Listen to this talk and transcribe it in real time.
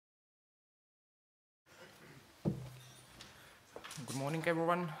Good morning,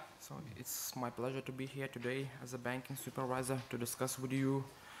 everyone. So it's my pleasure to be here today as a banking supervisor to discuss with you,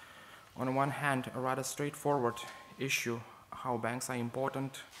 on one hand, a rather straightforward issue, how banks are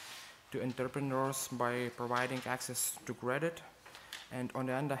important to entrepreneurs by providing access to credit, and on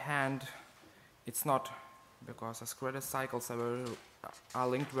the other hand, it's not, because as credit cycles are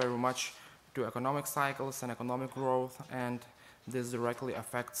linked very much to economic cycles and economic growth, and this directly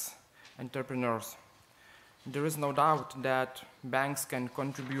affects entrepreneurs. There is no doubt that banks can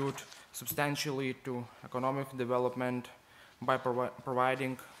contribute substantially to economic development by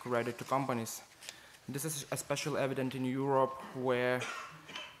providing credit to companies. This is especially evident in Europe, where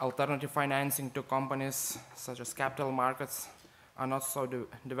alternative financing to companies, such as capital markets, are not so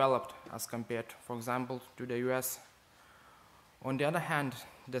developed as compared, for example, to the US. On the other hand,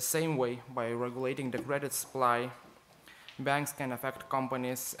 the same way, by regulating the credit supply, banks can affect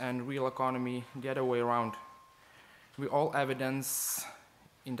companies and real economy the other way around. We all evidence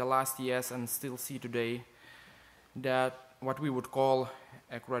in the last years and still see today that what we would call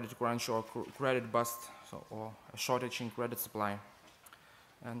a credit crunch or credit bust, or a shortage in credit supply.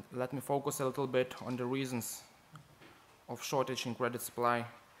 And let me focus a little bit on the reasons of shortage in credit supply.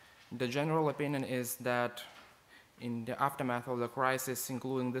 The general opinion is that in the aftermath of the crisis,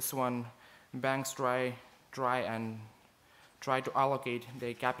 including this one, banks try to allocate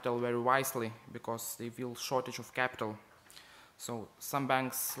their capital very wisely because they feel shortage of capital. So some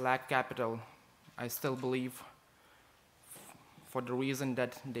banks lack capital, I still believe, for the reason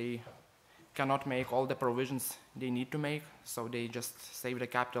that they cannot make all the provisions they need to make, so they just save the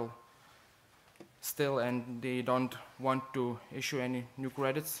capital still, and they don't want to issue any new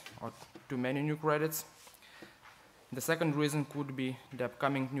credits or too many new credits. The second reason could be the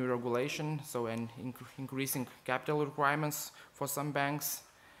upcoming new regulation, so an increasing capital requirements for some banks,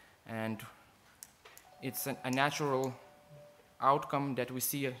 and it's a natural outcome that we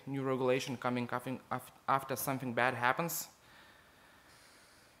see a new regulation coming after something bad happens.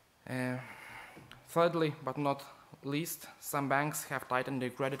 Thirdly, but not least, some banks have tightened their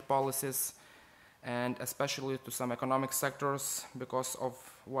credit policies, and especially to some economic sectors, because of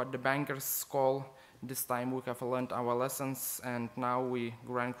what the bankers call, this time we have learned our lessons, and now we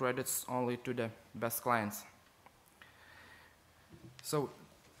grant credits only to the best clients. So,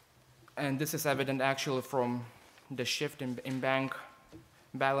 and this is evident actually from the shift in bank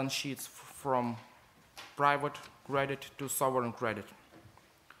balance sheets from private credit to sovereign credit.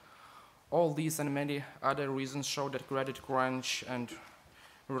 All these and many other reasons show that credit crunch, and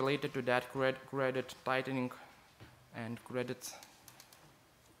related to that, credit tightening and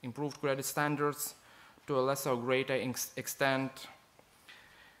improved credit standards to a lesser or greater extent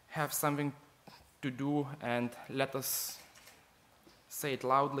have something to do, and let us say it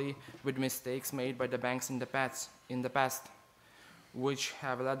loudly, with mistakes made by the banks in the past, which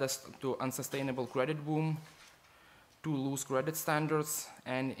have led us to unsustainable credit boom, to loose credit standards,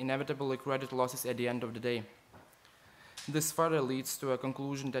 and inevitably credit losses at the end of the day. This further leads to a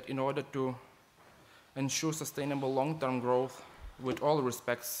conclusion that in order to ensure sustainable long-term growth, with all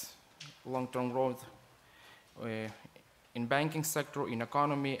respects, long-term growth in banking sector, in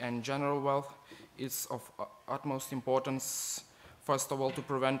economy, and general wealth, it's of utmost importance, first of all, to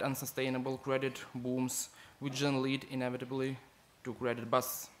prevent unsustainable credit booms, which then lead inevitably to credit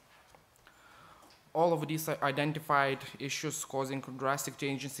busts. All of these identified issues causing drastic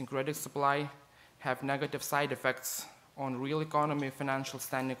changes in credit supply have negative side effects on real economy, financial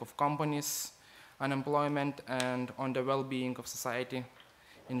standing of companies, unemployment, and on the well-being of society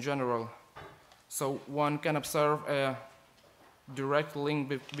in general. So one can observe a direct link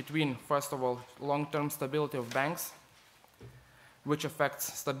between, first of all, long-term stability of banks, which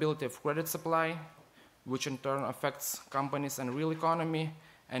affects stability of credit supply, which in turn affects companies and real economy,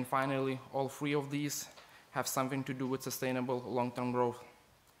 and finally, all three of these have something to do with sustainable long-term growth.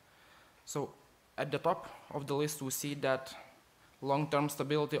 So at the top of the list, we see that long-term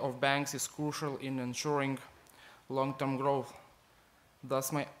stability of banks is crucial in ensuring long-term growth.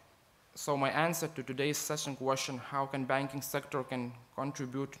 Thus, my answer to today's session question, how can banking sector can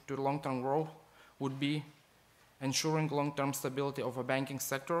contribute to long-term growth, would be ensuring long-term stability of a banking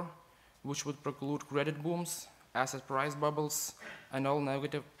sector, which would preclude credit booms, asset price bubbles, and all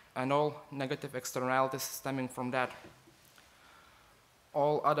negative externalities stemming from that.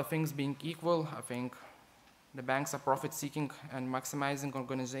 All other things being equal, I think the banks are profit-seeking and maximizing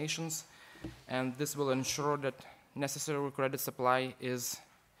organizations, and this will ensure that necessary credit supply is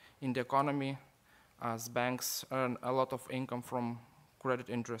in the economy, as banks earn a lot of income from credit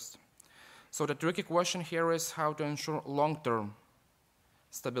interest. So the tricky question here is how to ensure long-term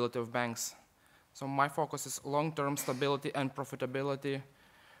stability of banks. So my focus is long-term stability and profitability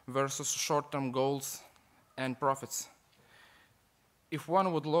versus short-term goals and profits. If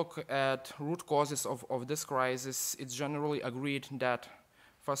one would look at root causes of this crisis, it's generally agreed that,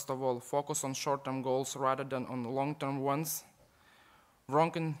 first of all, focus on short-term goals rather than on long-term ones,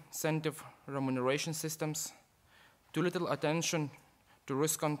 wrong incentive remuneration systems, too little attention to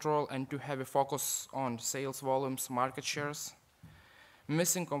risk control and too heavy focus on sales volumes, market shares,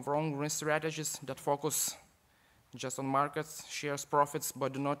 missing of wrong risk strategies that focus just on markets, shares, profits,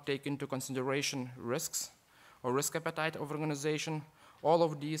 but do not take into consideration risks or risk appetite of organization. All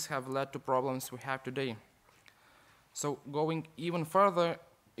of these have led to problems we have today. So going even further,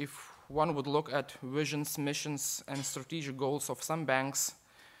 if one would look at visions, missions, and strategic goals of some banks,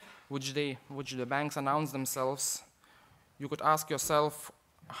 which the banks announce themselves, you could ask yourself,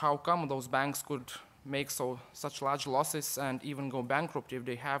 how come those banks could make such large losses and even go bankrupt if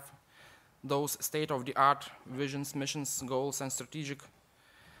they have those state-of-the-art visions, missions, goals, and strategic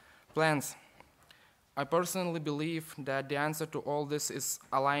plans? I personally believe that the answer to all this is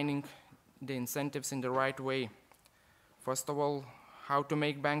aligning the incentives in the right way. First of all, how to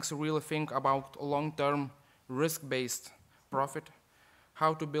make banks really think about long-term risk-based profit,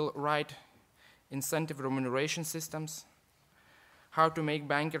 how to build right incentive remuneration systems, how to make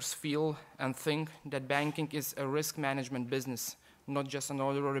bankers feel and think that banking is a risk management business, not just an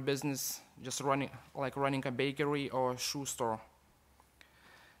ordinary business, just running a bakery or a shoe store.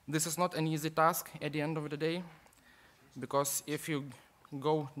 This is not an easy task at the end of the day, because if you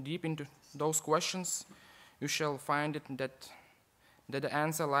go deep into those questions, you shall find it that the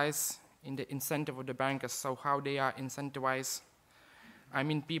answer lies in the incentive of the bankers, so how they are incentivized. I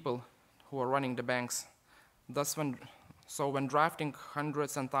mean people who are running the banks. Thus, when drafting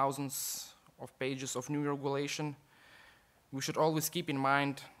hundreds and thousands of pages of new regulation, we should always keep in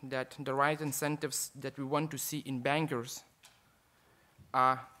mind that the right incentives that we want to see in bankers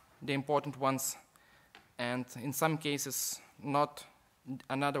are the important ones, and in some cases, not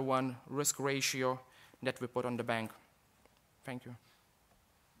another one risk ratio that we put on the bank. Thank you.